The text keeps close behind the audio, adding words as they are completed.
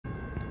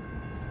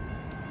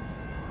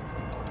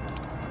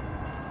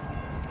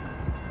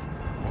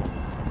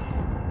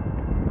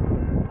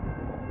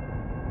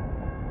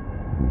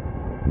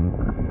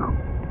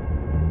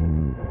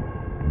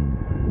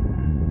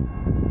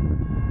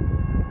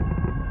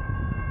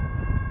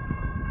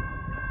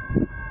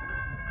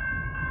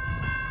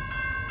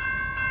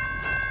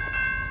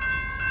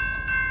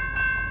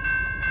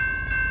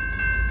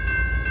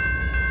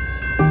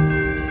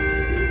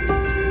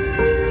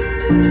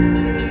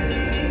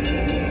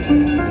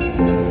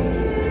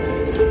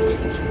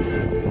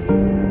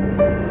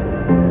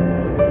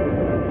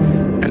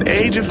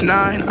age of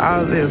 9,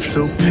 I lived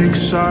through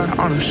Pixar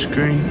on a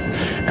screen,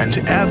 and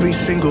every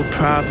single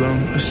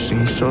problem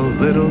seemed so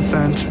little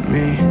then to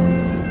me.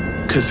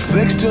 'Cause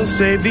flicks still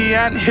save the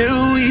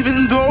anthill,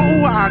 even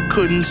though I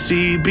couldn't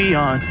see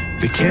beyond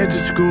the kids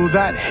at school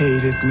that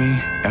hated me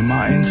and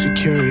my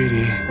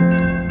insecurity.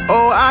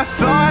 Oh, I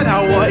thought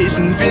I was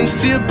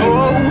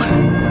invincible,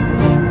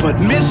 but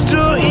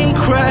Mr.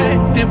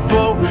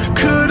 Incredible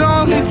could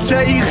only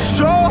take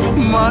so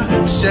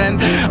much, and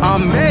I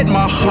made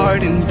my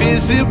heart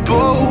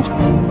invisible.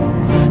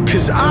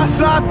 'Cause I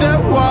thought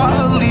that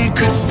Wally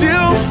could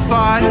still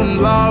find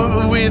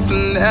love with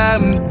an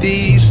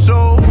empty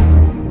soul.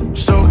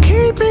 So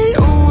keep me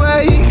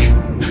awake,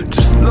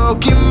 just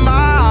look in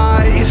my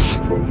eyes.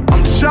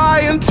 I'm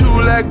trying to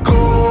let go.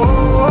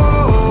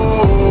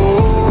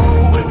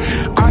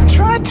 I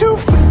try to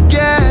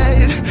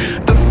forget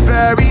the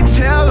fairy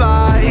tale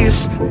lies,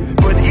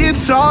 but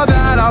it's all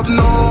that I've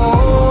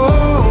known.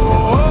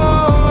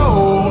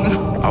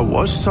 I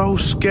was so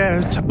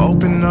scared to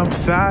open up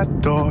that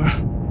door,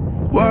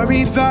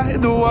 worried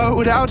that the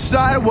world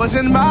outside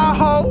wasn't my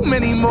home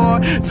anymore.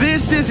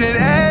 This isn't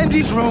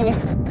Andy's room,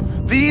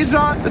 these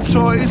aren't the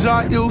toys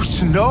I used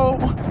to know.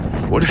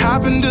 What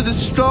happened to the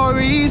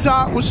stories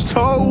I was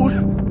told?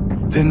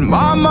 Then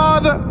my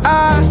mother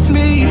asked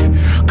me,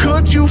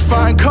 could you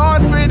find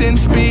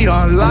confidence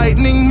beyond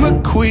Lightning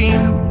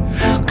McQueen?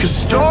 'Cause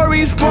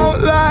stories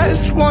won't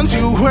last once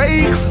you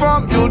wake from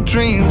your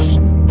dreams.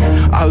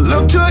 I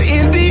looked her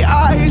in the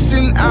eyes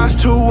and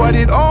asked her what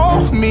it all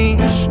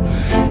means.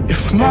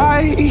 If my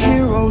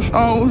heroes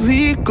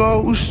only go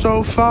so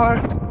far.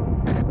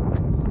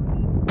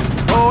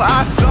 Oh,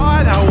 I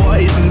thought I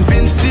was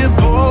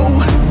invincible,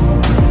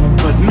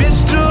 but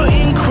Mr.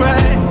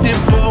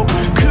 Incredible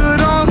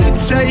could only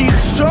take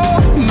so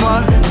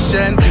much,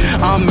 and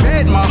I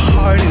made my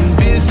heart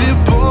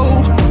invisible.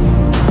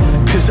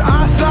 'Cause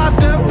I thought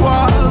that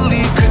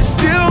Wally could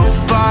still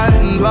find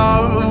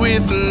love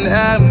with an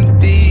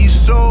empty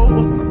soul.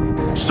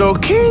 So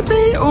keep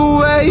me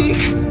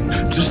awake,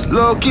 just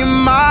look in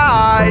my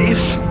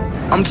eyes.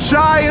 I'm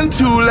trying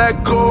to let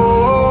go.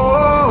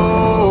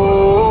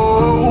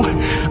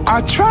 I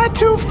try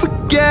to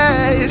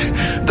forget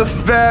the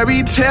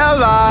fairy tale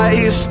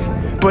lies,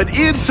 but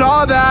it's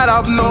all that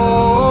I've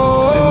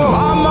known. Then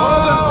my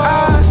mother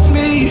asked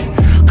me,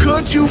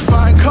 could you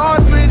find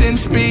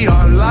confidence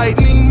beyond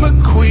Lightning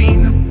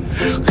McQueen?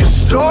 'Cause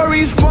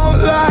stories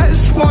won't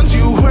last once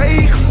you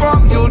wake from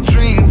your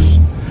dreams.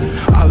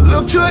 I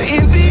looked her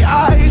in the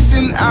eyes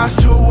and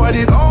asked her what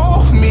it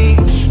all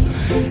means.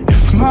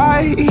 If my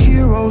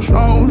heroes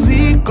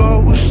only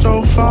go so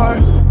far.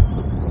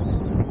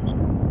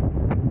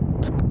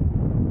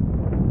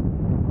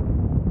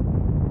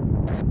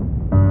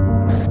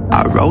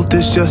 I wrote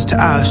this just to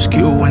ask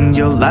you when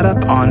you'll let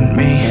up on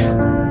me,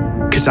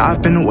 'cause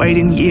I've been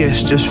waiting years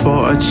just for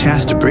a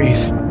chance to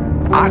breathe.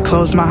 I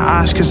close my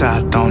eyes 'cause I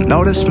don't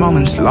notice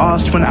moments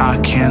lost when I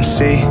can't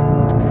see.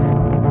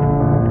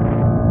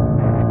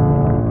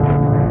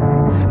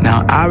 Now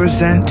I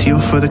resent you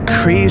for the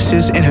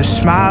creases in her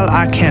smile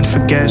I can't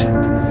forget.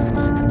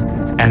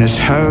 And as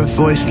her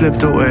voice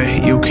slipped away,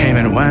 you came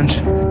and went.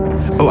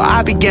 Oh, I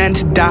began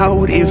to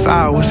doubt if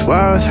I was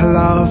worth her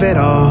love at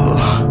all.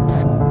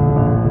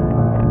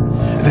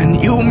 Then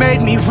you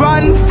made me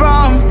run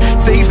from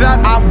things that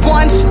I've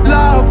once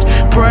loved,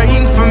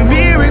 praying for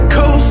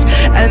miracles.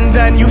 And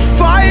then you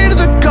fired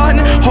the gun,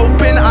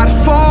 hoping I'd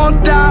fall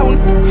down.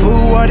 For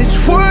what it's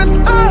worth,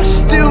 I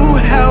still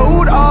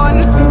held on.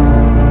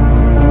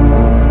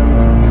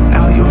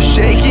 Now you're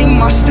shaking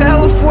my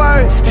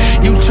self-worth.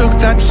 You took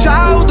that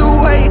child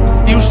away.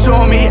 You saw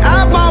me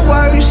at my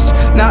worst.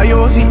 Now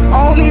you're the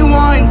only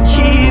one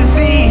here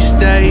these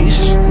days.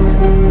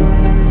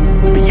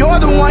 But you're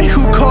the one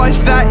who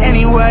caused that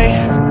anyway.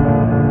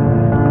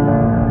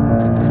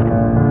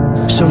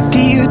 So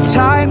dear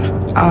time,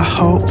 I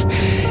hope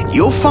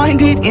you'll find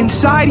it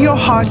inside your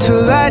heart to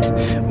let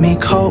me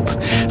cope.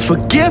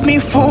 Forgive me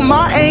for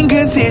my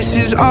anger, this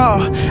is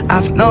all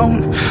I've known.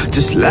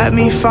 Just let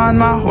me find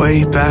my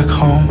way back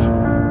home.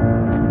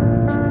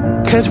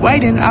 'Cause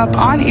waiting up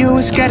on you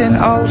is getting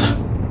old.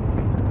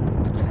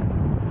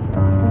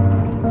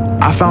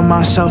 I found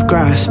myself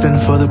grasping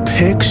for the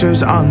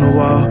pictures on the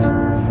wall,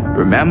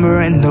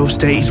 remembering those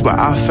days where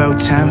I felt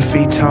 10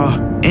 feet tall.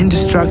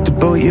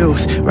 Indestructible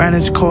youth ran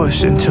its course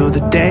until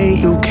the day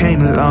you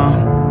came along.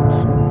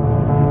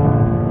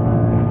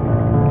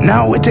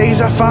 Nowadays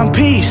I find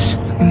peace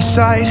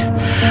inside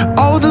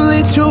all the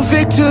little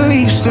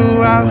victories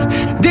throughout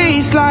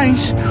these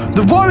lines.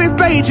 The worry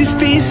rages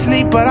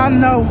fiercely, but I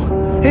know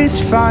it's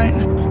fine,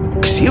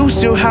 'cause you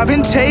still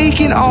haven't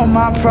taken all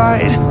my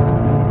pride.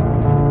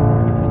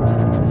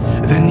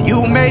 Then you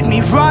made me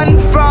run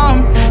from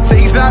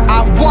things that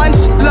I've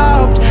once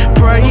loved,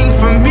 praying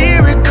for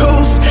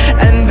miracles.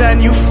 And then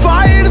you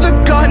fired the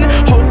gun,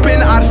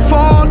 hoping I'd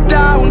fall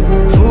down.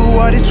 For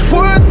what it's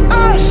worth,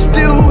 I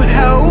still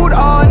held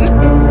on.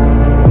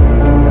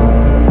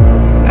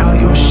 Now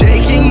you're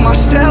shaking my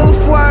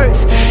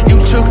self-worth. You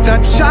took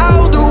that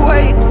child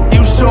away.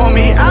 You saw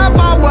me at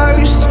my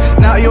worst.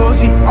 Now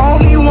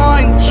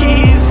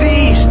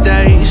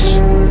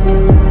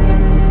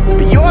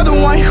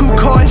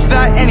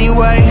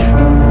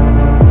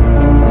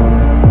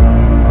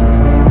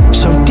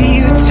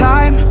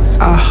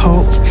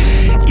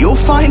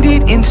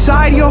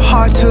inside your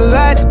heart to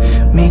let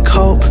me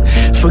cope.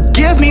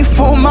 Forgive me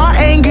for my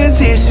anger,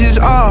 this is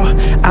all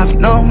I've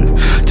known.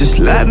 Just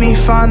let me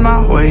find my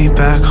way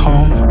back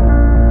home.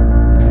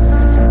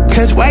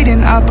 'Cause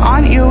waiting up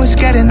on you is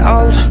getting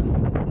old.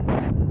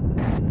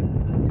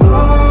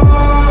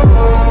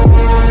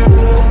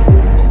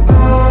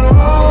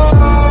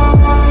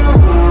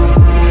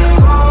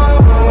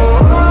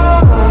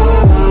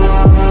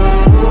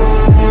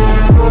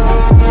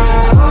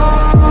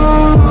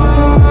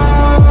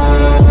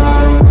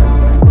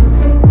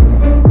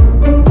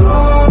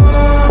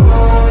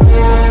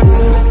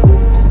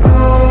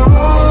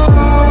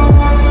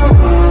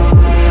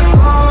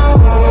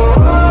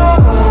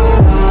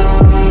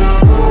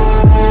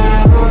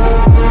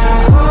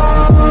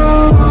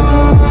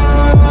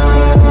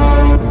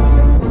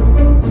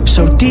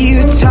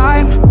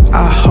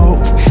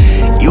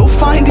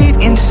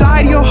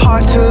 Inside your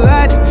heart to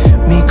let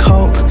me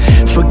cope.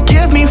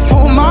 Forgive me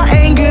for my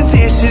anger,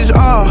 this is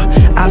all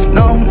I've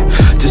known.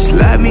 Just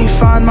let me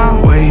find my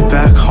way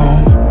back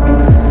home.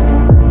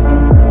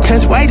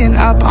 'Cause waiting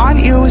up on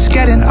you is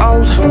getting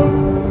old.